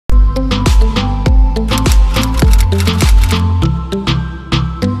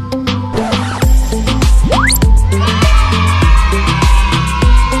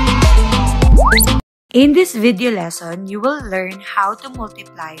In this video lesson, you will learn how to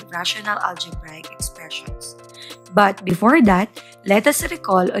multiply rational algebraic expressions. But before that, let us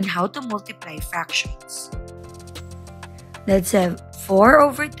recall on how to multiply fractions. Let's have 4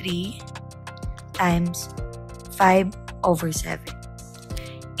 over 3 times 5 over 7.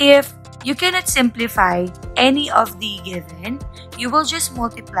 If you cannot simplify any of the given, you will just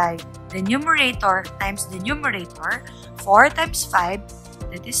multiply the numerator times the numerator, 4 times 5,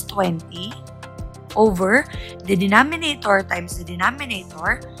 that is 20, over the denominator times the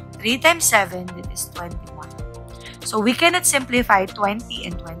denominator, 3 times 7, that is 21. So we cannot simplify 20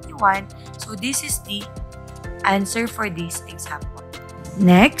 and 21, so this is the answer for this example.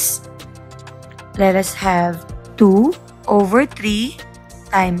 Next, let us have 2 over 3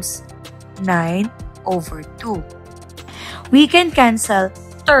 times 9 over 2. We can cancel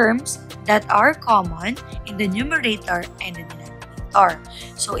terms that are common in the numerator and the denominator.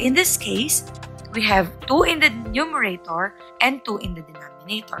 So in this case, we have 2 in the numerator and 2 in the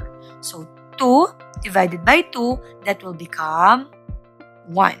denominator. So 2 divided by 2, that will become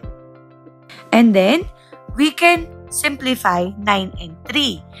 1. And then, we can simplify 9 and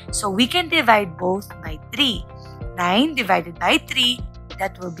 3. So we can divide both by 3. 9 divided by 3,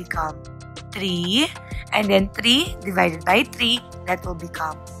 that will become 3. And then 3 divided by 3, that will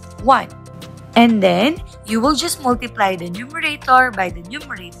become 1. And then, you will just multiply the numerator by the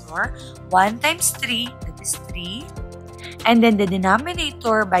numerator. 1 times 3, that is 3. And then the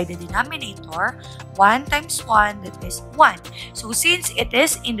denominator by the denominator. 1 times 1, that is 1. So, since it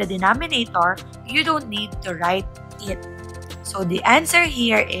is in the denominator, you don't need to write it. So, the answer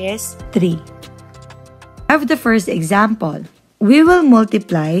here is 3. Of the first example, we will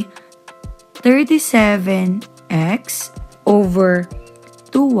multiply 37x over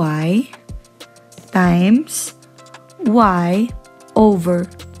 2y times y over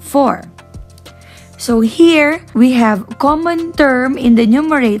 4. So here, we have common term in the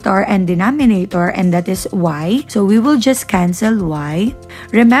numerator and denominator, and that is y. So we will just cancel y.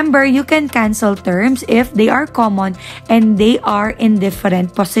 Remember, you can cancel terms if they are common and they are in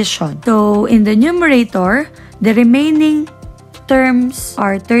different position. So in the numerator, the remaining terms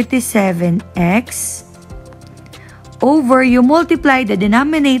are 37x over, you multiply the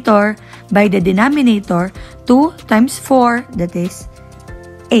denominator by the denominator, 2 times 4, that is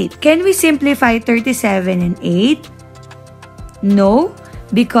 8. Can we simplify 37 and 8? No,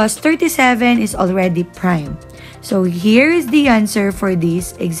 because 37 is already prime. So here is the answer for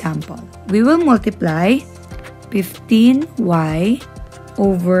this example. We will multiply 15y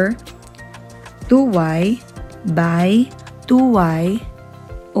over 2y by 2y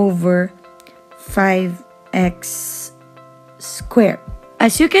over 5x squared.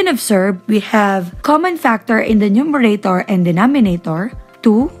 As you can observe, we have common factor in the numerator and denominator.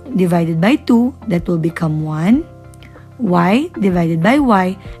 2 divided by 2, that will become 1. Y divided by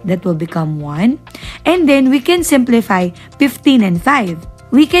y, that will become 1. And then we can simplify 15 and 5.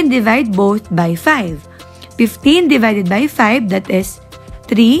 We can divide both by 5. 15 divided by 5, that is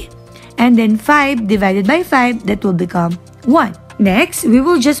 3. And then 5 divided by 5, that will become 1. Next, we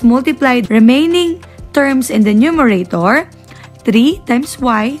will just multiply the remaining terms in the numerator. 3 times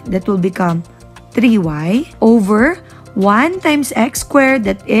y, that will become 3y, over 1 times x squared,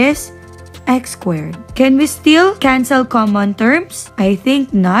 that is x squared. Can we still cancel common terms? I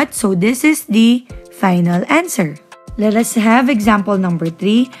think not, so this is the final answer. Let us have example number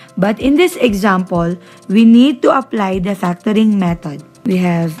 3, but in this example, we need to apply the factoring method. We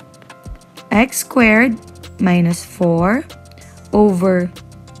have x squared minus 4 over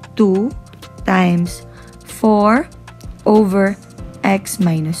 2 times 4 over x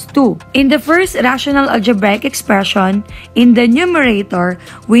minus 2. In the first rational algebraic expression, in the numerator,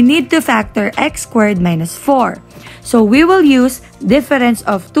 we need to factor x squared minus 4. So we will use difference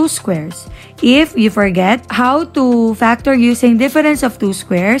of two squares. If you forget how to factor using difference of two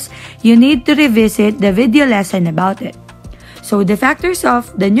squares, you need to revisit the video lesson about it. So the factors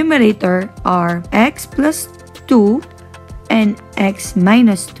of the numerator are x plus 2 and x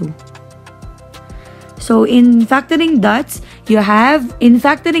minus 2. So in factoring dots, you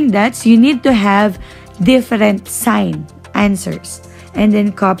need to have different sign answers. And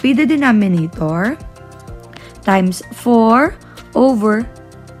then copy the denominator times 4 over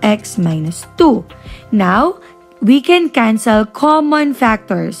x minus 2. Now, we can cancel common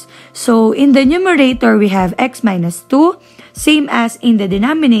factors. So in the numerator, we have x minus 2, same as in the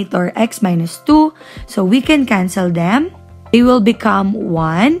denominator, x minus 2. So we can cancel them. They will become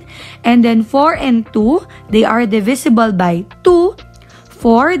 1. And then 4 and 2, they are divisible by 2.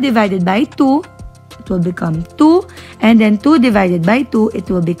 4 divided by 2, it will become 2. And then 2 divided by 2, it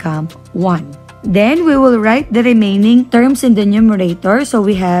will become 1. Then we will write the remaining terms in the numerator. So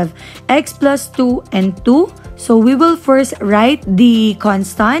we have x plus 2 and 2. So we will first write the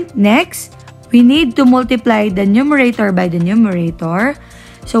constant. Next, we need to multiply the numerator by the numerator.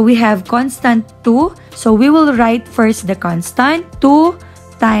 So we have constant 2. So we will write first the constant. 2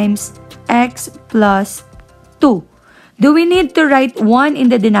 times x plus 2. Do we need to write 1 in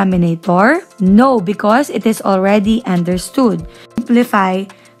the denominator? No, because it is already understood. Simplify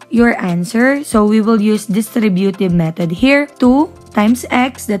your answer. So we will use distributive method here. 2 times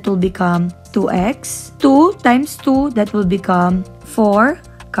x, that will become 2x. 2 times 2, that will become 4.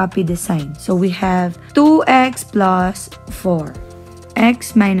 Copy the sign. So we have 2x plus 4.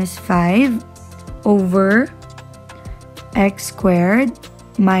 X minus 5 over x squared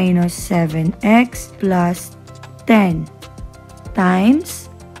minus 7x plus 10 times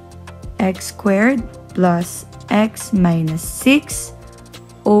x squared plus x minus 6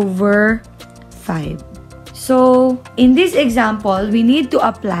 over 5. So, in this example, we need to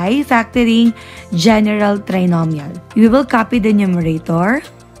apply factoring general trinomial. We will copy the numerator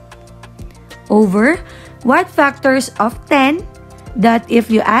over what factors of 10 that if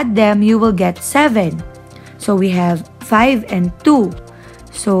you add them, you will get 7. So, we have 5 and 2.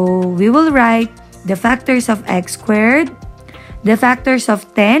 So, we will write the factors of x squared, the factors of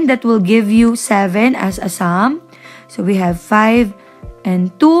 10 that will give you 7 as a sum. So, we have 5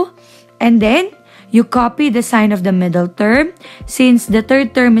 and 2. And then, you copy the sign of the middle term. Since the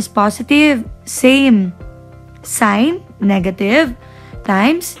third term is positive, same sign, negative,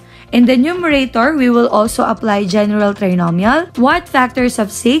 times. In the numerator, we will also apply general trinomial. What factors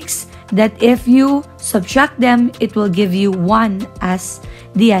of 6 that if you subtract them, it will give you 1 as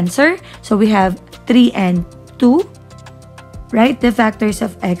the answer. So we have 3 and 2. Write the factors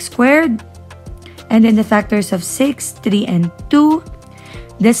of x squared. And then the factors of 6, 3 and 2.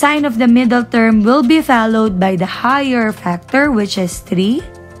 The sign of the middle term will be followed by the higher factor, which is 3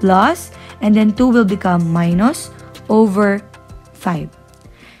 plus, and then 2 will become minus over 5.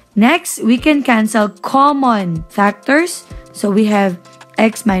 Next, we can cancel common factors. So we have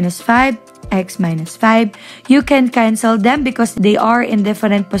x minus 5, x minus 5. You can cancel them because they are in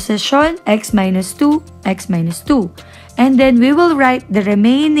different position. X minus 2, x minus 2. And then we will write the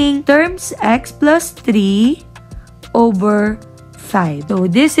remaining terms, x plus 3 over 5. So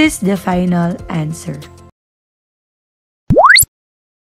this is the final answer.